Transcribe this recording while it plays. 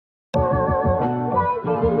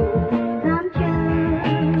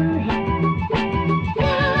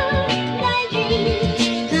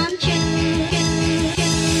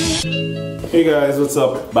Hey guys, what's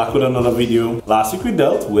up? Back with another video. Last week we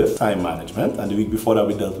dealt with time management, and the week before that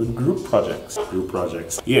we dealt with group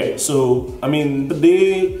projects. Yeah, so I mean,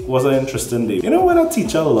 today was an interesting day. You know, when a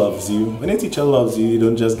teacher loves you, you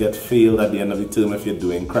don't just get failed at the end of the term if you're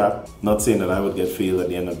doing crap. Not saying that I would get failed at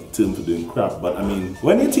the end of the term for doing crap, but I mean,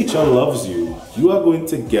 when your teacher loves you, you are going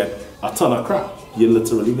to get a ton of crap. You're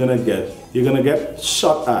literally gonna get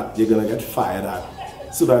shot at, you're gonna get fired at.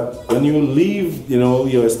 So that when you leave,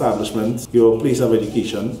 your establishment, your place of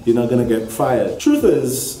education, you're not gonna get fired. Truth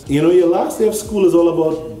is, your last day of school is all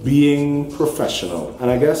about being professional.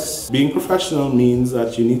 And I guess being professional means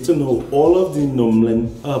that you need to know all of the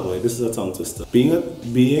oh boy, this is a tongue twister.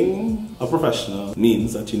 Being a professional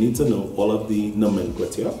means that you need to know all of the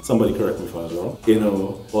nomenclature. Somebody correct me if I was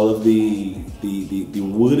wrong. All of the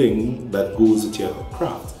wording that goes with your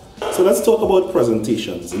craft. So let's talk about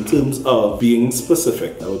presentations in terms of being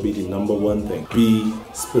specific. That would be the number one thing. Be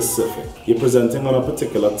specific. You're presenting on a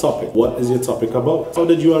particular topic. What is your topic about? How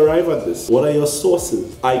did you arrive at this? What are your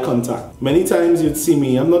sources? Eye contact. Many times you'd see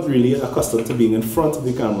me, I'm not really accustomed to being in front of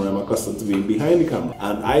the camera. I'm accustomed to being behind the camera.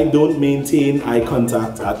 And I don't maintain eye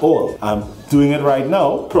contact at all. I'm doing it right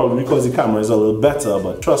now, probably because the camera is a little better,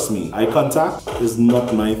 but trust me, eye contact is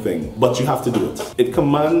not my thing. But you have to do it. It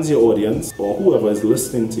commands your audience or whoever is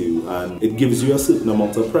listening to you, and it gives you a certain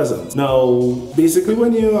amount of presence. Now, basically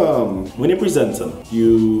when you're presenting,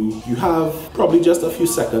 you have probably just a few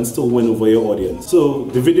seconds to win over your audience. So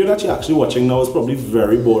the video that you're actually watching now is probably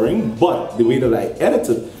very boring, but the way that I edit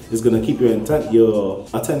it is going to keep your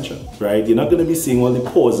attention, right? You're not going to be seeing all the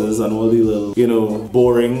pauses and all the little,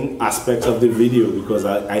 boring aspects of the video because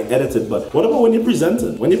I edited. But what about when you're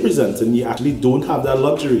presenting? When you're presenting, you actually don't have that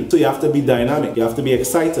luxury. So you have to be dynamic, you have to be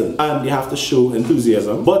exciting, and you have to show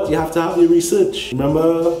enthusiasm, but you have to have your research.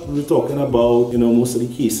 Remember, we were talking about, most of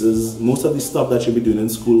the cases, most of the stuff that you'll be doing in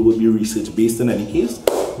school will be research based in any case.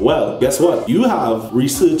 Well, guess what? You have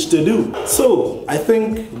research to do. So I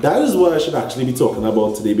think that is what I should actually be talking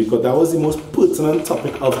about today, because that was the most pertinent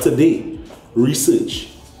topic of today. Research.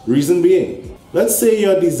 Reason being, let's say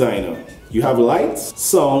you're a designer. You have lights,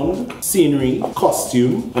 sound, scenery,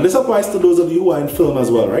 costume, and this applies to those of you who are in film as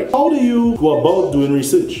well, right? How do you go about doing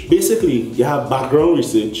research? Basically, you have background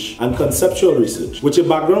research and conceptual research. With your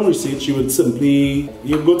background research, you would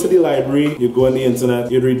go to the library, you go on the internet,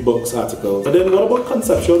 you read books, articles. But then what about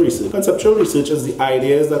conceptual research? Conceptual research is the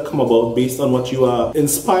ideas that come about based on what you are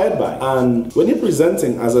inspired by. And when you're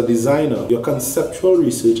presenting as a designer, your conceptual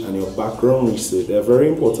research and your background research, they're very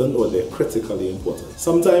important, or they're critically important.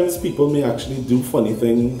 Sometimes people may actually do funny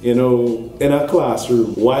things, in a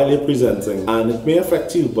classroom while you're presenting, and it may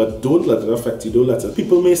affect you, but don't let it affect you. Don't let it.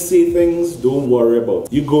 People may say things, don't worry about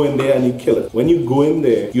it. You go in there and you kill it. When you go in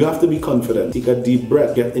there, you have to be confident. Take a deep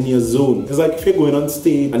breath, get in your zone. It's like if you're going on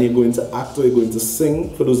stage and you're going to act or you're going to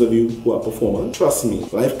sing. For those of you who are performers, trust me,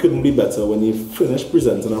 life couldn't be better when you finish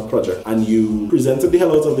presenting a project and you presented the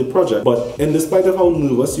hell out of the project, but in despite of how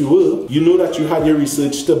nervous you were, you know that you had your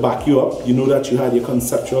research to back you up. You know that you had your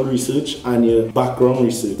conceptual research and your background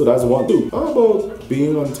research. So that's one. Two, how about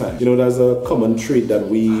being on time? That's a common trait that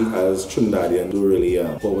we as Trinidadians do really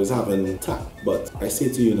always have in tact. But I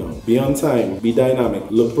say to you now, be on time, be dynamic,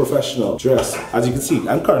 look professional, dress. As you can see,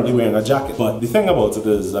 I'm currently wearing a jacket. But the thing about it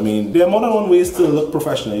is, there are more than one ways to look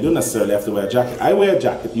professional. You don't necessarily have to wear a jacket. I wear a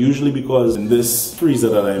jacket usually because in this freezer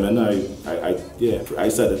that I'm in, I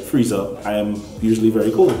said it, freezer, I am usually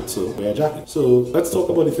very cold, so wear a jacket. So let's talk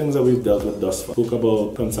about the things that we've dealt with thus far. Talk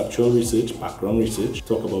about conceptual research, background research,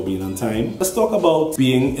 talk about being on time. Let's talk about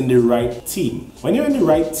being in the right team. When you're in the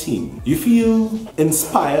right team, you feel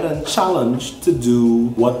inspired and challenged to do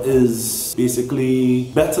what is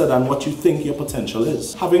basically better than what you think your potential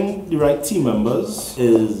is. Having the right team members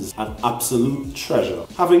is an absolute treasure.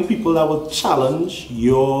 Having people that will challenge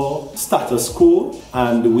your status quo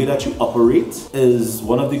and the way that you operate is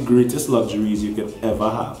one of the greatest luxuries you could ever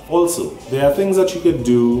have. Also, there are things that you could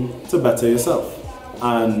do to better yourself.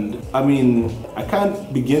 And I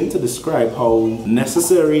can't begin to describe how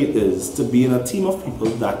necessary it is to be in a team of people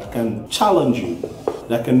that can challenge you,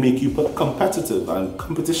 that can make you competitive. And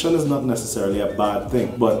competition is not necessarily a bad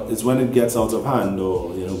thing, but it's when it gets out of hand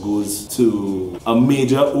or goes to a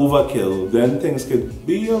major overkill, then things could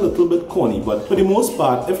be a little bit corny. But for the most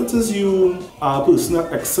part, if it is you are a person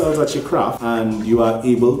that excels at your craft and you are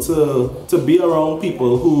able to be around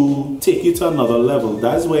people who take you to another level,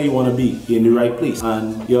 that's where you want to be. You're in the right place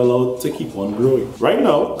and you're allowed to keep on growing. Right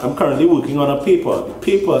now, I'm currently working on a paper. The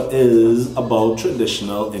paper is about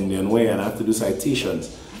traditional Indian wear, and I have to do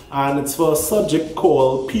citations. and it's for a subject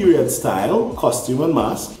called period style, costume and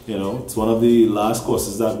mask. You know, it's one of the last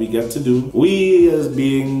courses that we get to do. We, as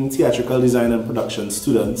being theatrical design and production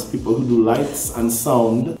students, people who do lights and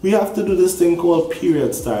sound, we have to do this thing called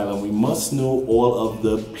period style, and we must know all of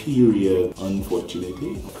the period,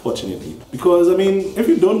 unfortunately. Because, I mean, if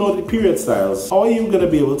you don't know the period styles, how are you going to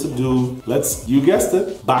be able to do, you guessed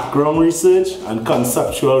it, background research and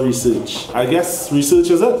conceptual research? I guess research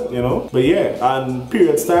is it, you know? But yeah, and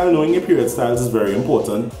period style, knowing your period styles is very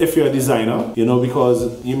important if you're a designer, you know,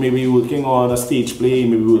 because you may be working on a stage play, you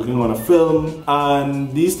may be working on a film,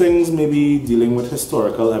 and these things may be dealing with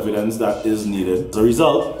historical evidence that is needed. As a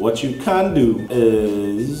result, what you can do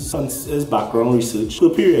is background research to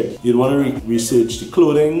a period. You'd want to research the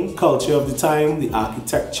clothing, culture of the time, the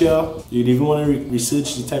architecture. You'd even want to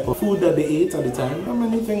research the type of food that they ate at the time. There are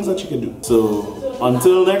many things that you can do. So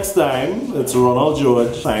until next time, it's Ronald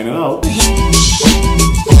George signing out.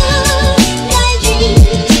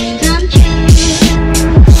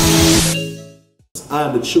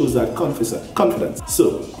 And it shows that confidence.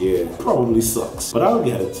 So yeah, probably sucks, but I'll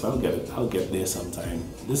get it. I'll get there sometime.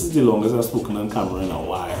 This is the longest I've spoken on camera in a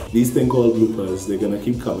while. These things called bloopers, they're gonna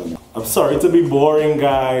keep coming. I'm sorry to be boring,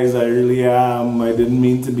 guys. I really am. I didn't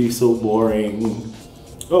mean to be so boring.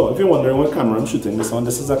 Oh, if you're wondering what camera I'm shooting this on,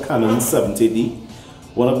 this is a Canon 70D.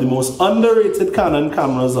 One of the most underrated Canon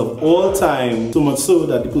cameras of all time. So much so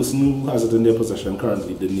that the person who has it in their possession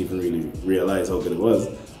currently didn't even really realize how good it was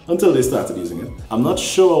until they started using it. I'm not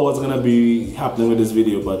sure what's gonna be happening with this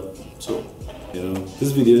video, but so, you know,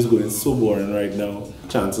 this video is going so boring right now.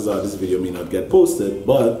 Chances are this video may not get posted,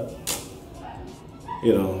 but,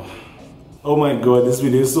 you know, oh my god, this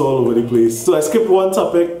video is so all over the place. So I skipped one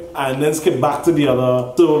topic and then skipped back to the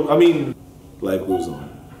other. So, I mean, life goes on.